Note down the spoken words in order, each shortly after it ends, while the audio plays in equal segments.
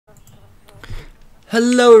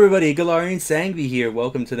Hello everybody, Galarian Sangvi here.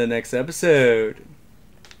 Welcome to the next episode.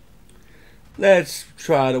 Let's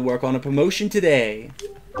try to work on a promotion today.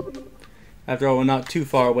 After all, we're not too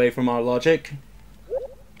far away from our logic.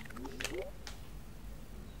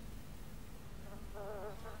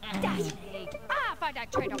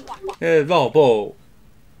 Volvo.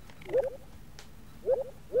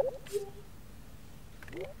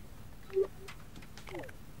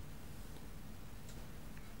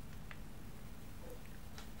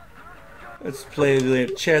 Let's play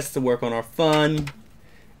the chess to work on our fun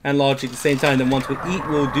and logic at the same time. Then once we eat,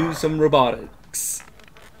 we'll do some robotics.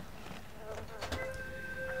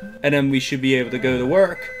 And then we should be able to go to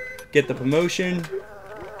work, get the promotion,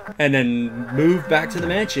 and then move back to the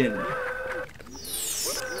mansion.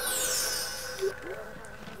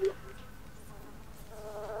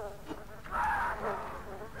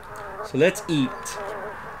 So let's eat.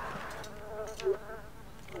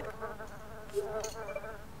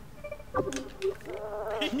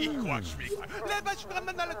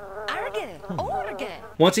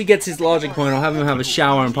 Once he gets his logic point, I'll have him have a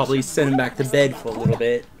shower and probably send him back to bed for a little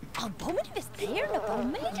bit.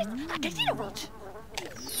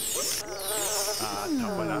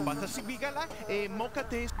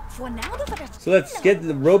 So let's get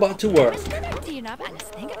the robot to work.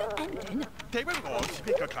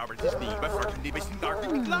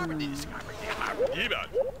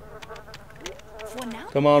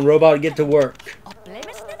 Come on, robot, get to work.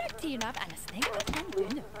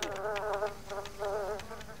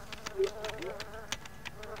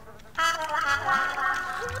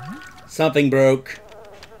 Something broke.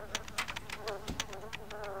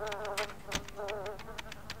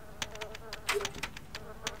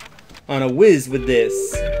 On a whiz with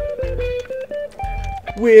this.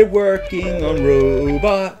 We're working on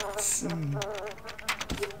robots.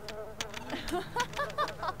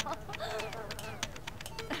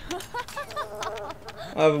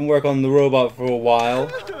 I haven't worked on the robot for a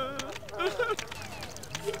while.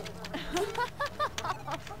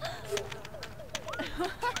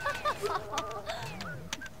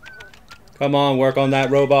 Come on, work on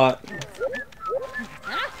that robot.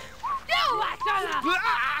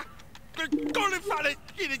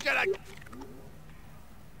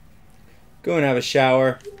 Go and have a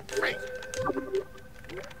shower.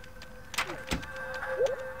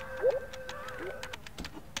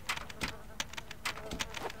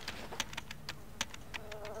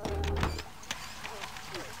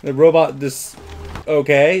 The robot does...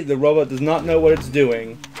 Okay, the robot does not know what it's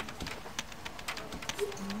doing.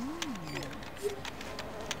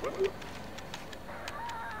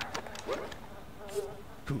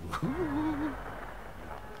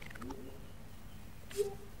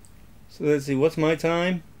 So let's see, what's my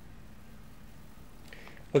time?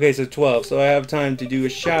 Okay, so 12. So I have time to do a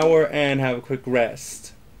shower and have a quick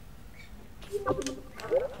rest.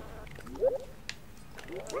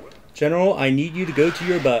 General, I need you to go to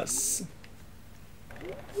your bus.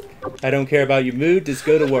 I don't care about your mood, just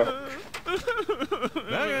go to work.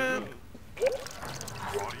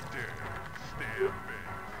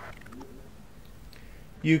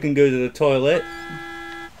 You can go to the toilet.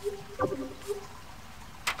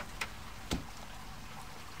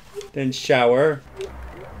 Then shower.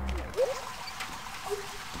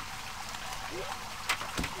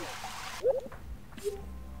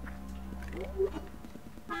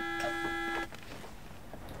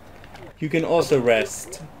 You can also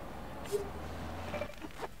rest.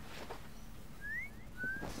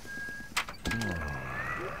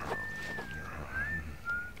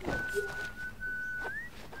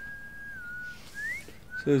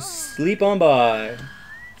 So sleep on by.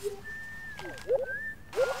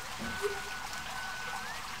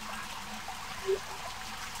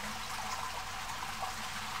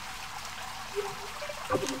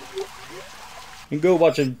 And go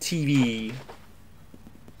watch a TV.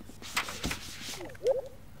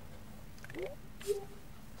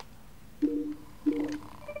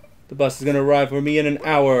 The bus is gonna arrive for me in an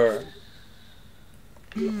hour.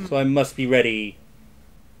 So I must be ready.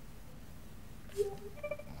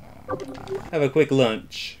 Have a quick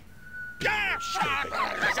lunch.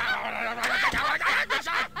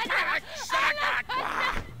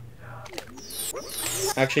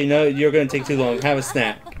 Actually, no, you're gonna take too long. Have a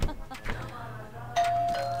snack.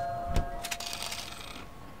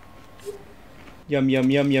 Yum, yum,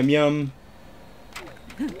 yum, yum, yum.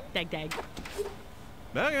 Dag, dag.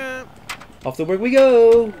 Off to work we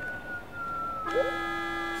go.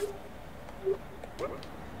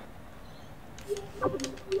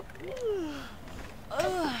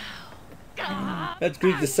 Let's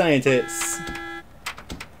greet the scientists.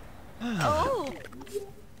 Oh.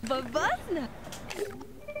 Babasna.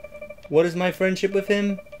 What is my friendship with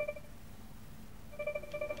him?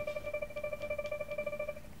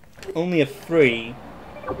 Only a 3.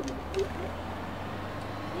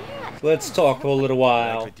 Let's talk for a little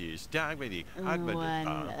while.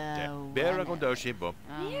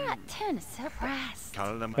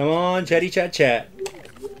 Come on, chatty chat chat.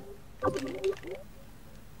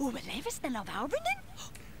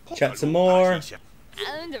 Chat some more.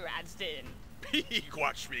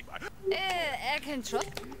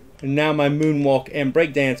 And now my moonwalk and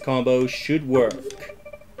breakdance combo should work.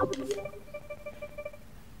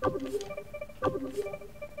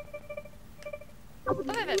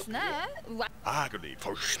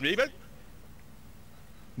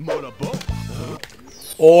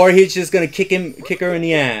 Or he's just gonna kick her in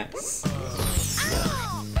the ass.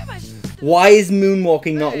 Why is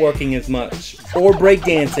moonwalking not working as much? Or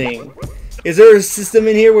breakdancing? Is there a system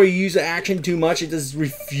in here where you use action too much, it just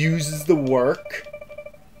refuses to work?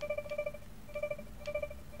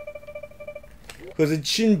 Because it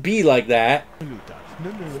shouldn't be like that.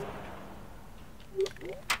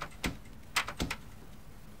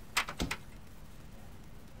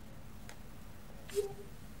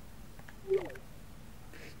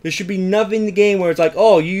 There should be nothing in the game where it's like,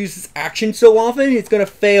 oh, you use this action so often, it's gonna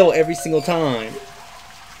fail every single time.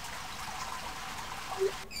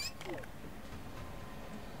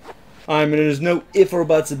 I mean, there's no if or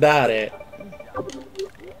buts about it.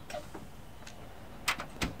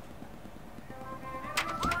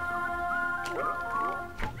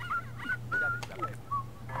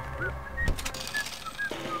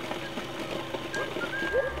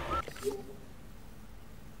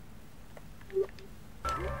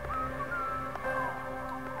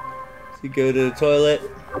 So you go to the toilet.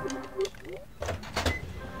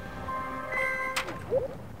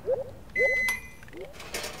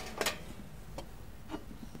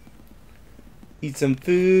 Eat some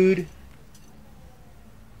food.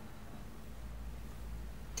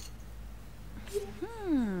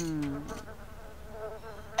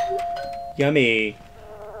 Yummy.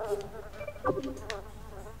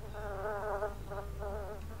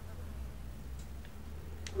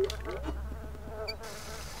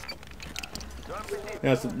 Now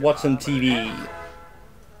let's watch some TV.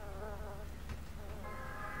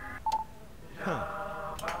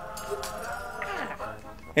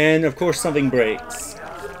 And of course something breaks.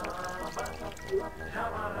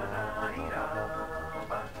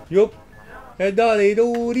 Yup.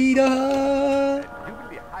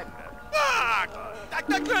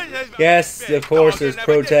 Yes, of course there's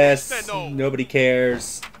protests. Nobody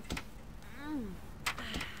cares.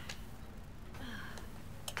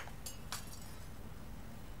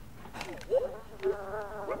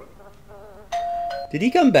 Did he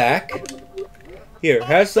come back? Here,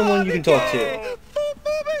 have someone you can talk to.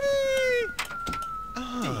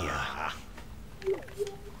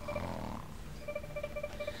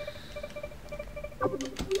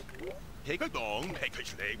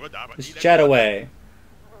 Just chat away.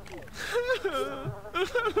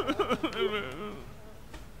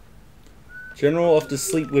 General off to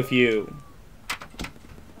sleep with you.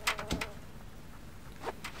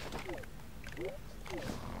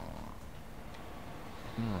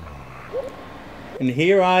 And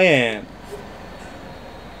here I am.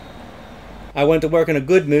 I went to work in a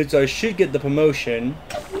good mood, so I should get the promotion.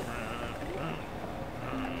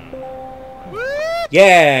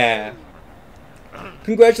 Yeah!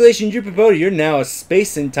 Congratulations, you're promoted. You're now a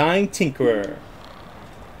space and time tinkerer.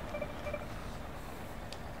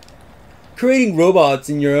 Creating robots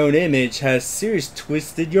in your own image has seriously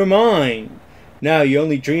twisted your mind. Now you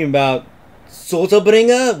only dream about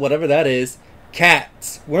Soltabringa, whatever that is,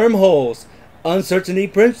 cats, wormholes, uncertainty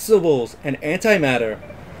principles, and antimatter.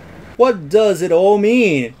 What does it all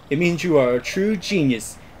mean? It means you are a true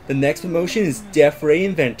genius. The next promotion is Death Ray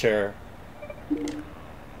Inventor.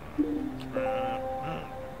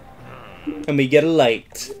 And we get a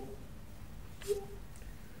light.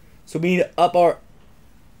 So we need to up our...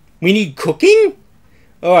 We need cooking?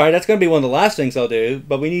 Alright, that's going to be one of the last things I'll do.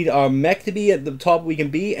 But we need our mech to be at the top we can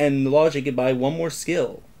be, and the logic can buy one more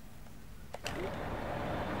skill.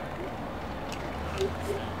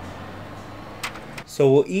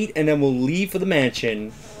 So we'll eat and then we'll leave for the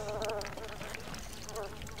mansion.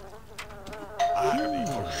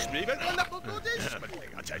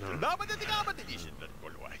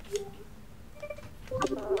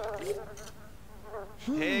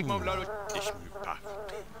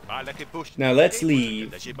 Now let's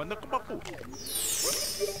leave.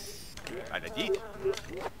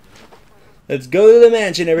 Let's go to the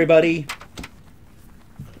mansion, everybody.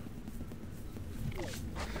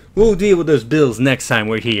 We'll deal with those bills next time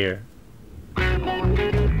we're here.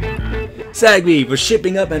 Sagby, for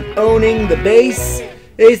shipping up and owning the base.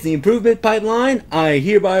 Ace the improvement pipeline. I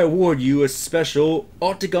hereby award you a special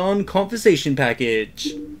Octagon compensation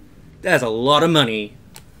package. That's a lot of money.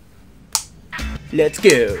 Let's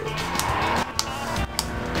go.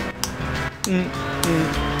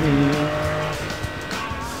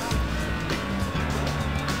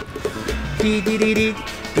 Dee dee dee dee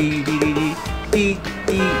dee dee dee dee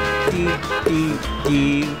dee dee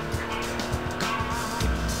dee.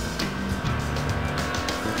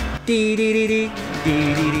 Dee dee dee dee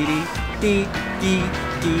dee dee dee dee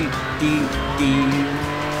dee dee dee.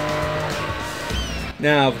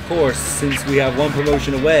 Now, of course, since we have one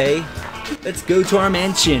promotion away, let's go to our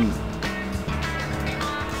mansion.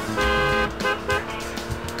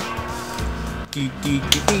 Dee dee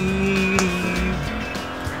dee dee.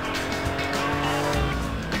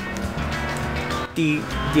 Dee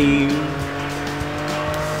dee.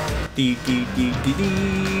 Dee dee dee dee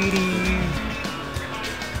dee.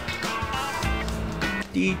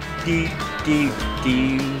 Dee dee dee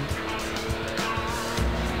dee.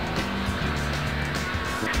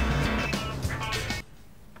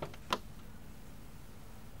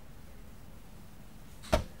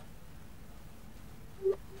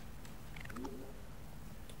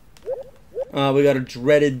 We got a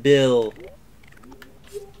dreaded bill.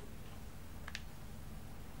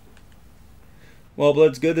 Well,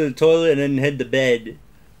 let's go to the toilet and then head to bed.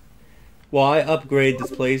 Why upgrade this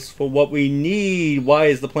place for what we need? Why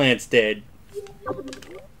is the plants dead?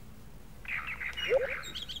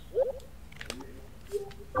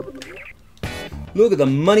 Look at the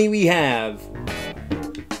money we have.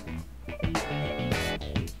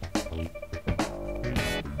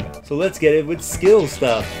 So let's get it with skill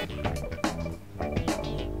stuff.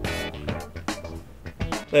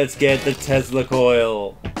 Let's get the Tesla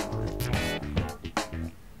coil.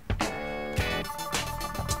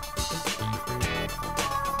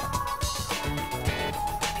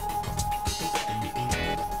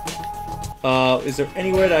 Is there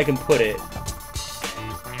anywhere that I can put it?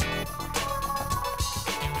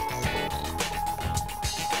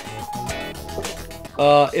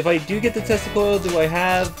 If I do get the Tesla coil, do I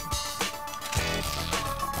have...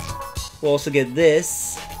 We'll also get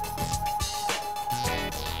this.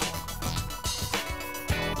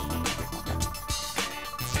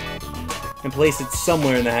 And place it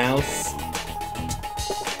somewhere in the house.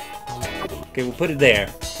 Okay, we'll put it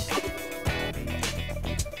there.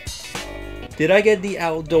 Did I get the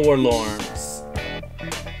outdoor alarms?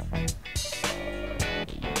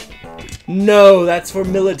 No, that's for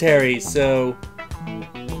military, so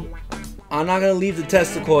I'm not gonna leave the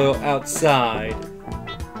Tesla coil outside.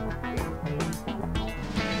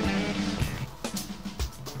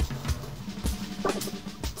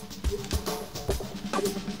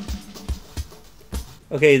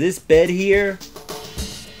 Okay, this bed here,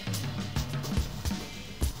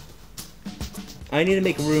 I need to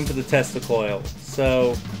make room for the Tesla coil,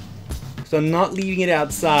 so I'm not leaving it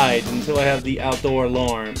outside until I have the outdoor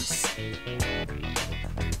alarms.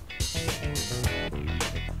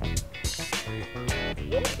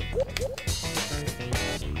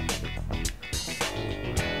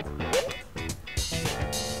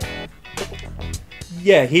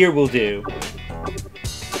 Yeah, here will do.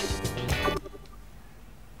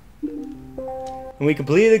 And we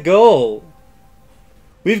completed a goal.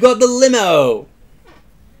 We've got the limo.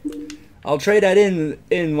 I'll trade that in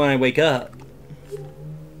when I wake up.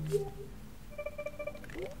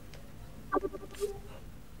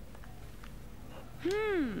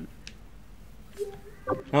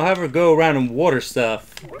 I'll have her go around and water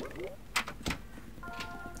stuff.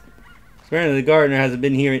 Apparently the gardener hasn't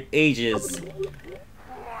been here in ages.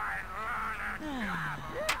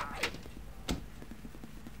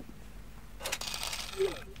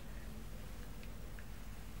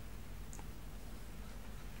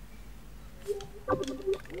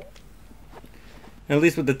 At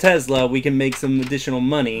least with the Tesla, we can make some additional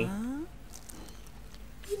money.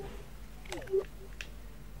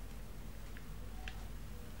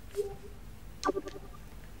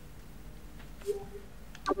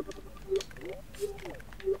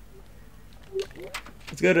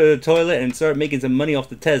 Let's go to the toilet and start making some money off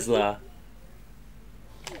the Tesla.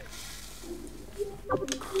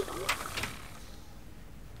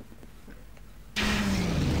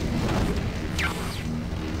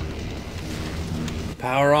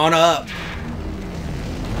 Power on up.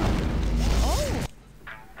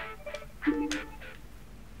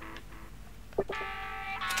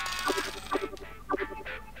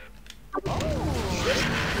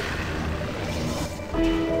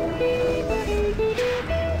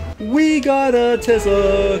 We got a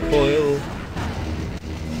Tesla coil.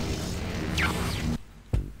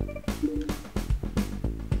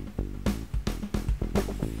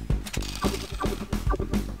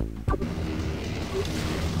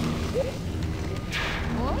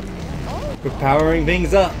 We're powering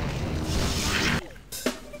things up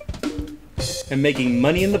and making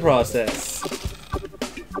money in the process.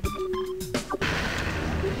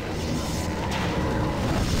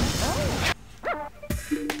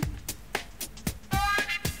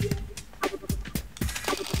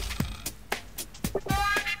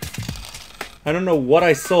 I don't know what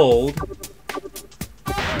I sold.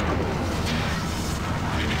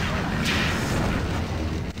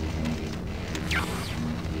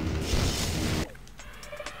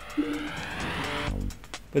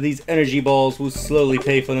 But these energy balls will slowly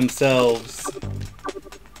pay for themselves.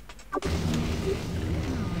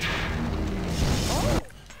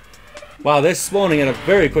 Wow, they're spawning at a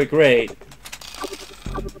very quick rate.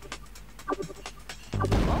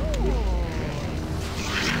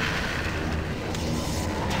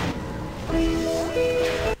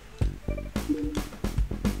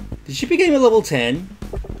 Did she become a level 10?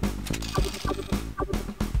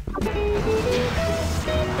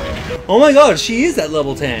 Oh my god, she is at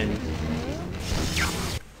level 10!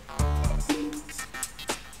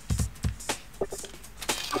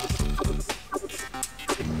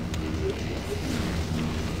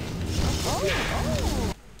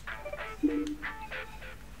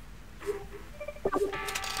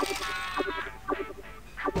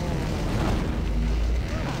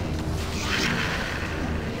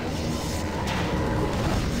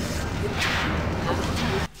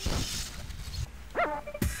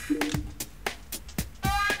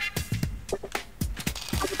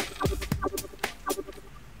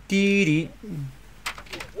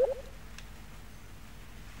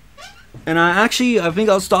 And I think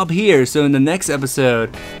I'll stop here, so in the next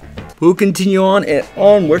episode we'll continue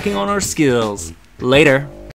on working on our skills. Later.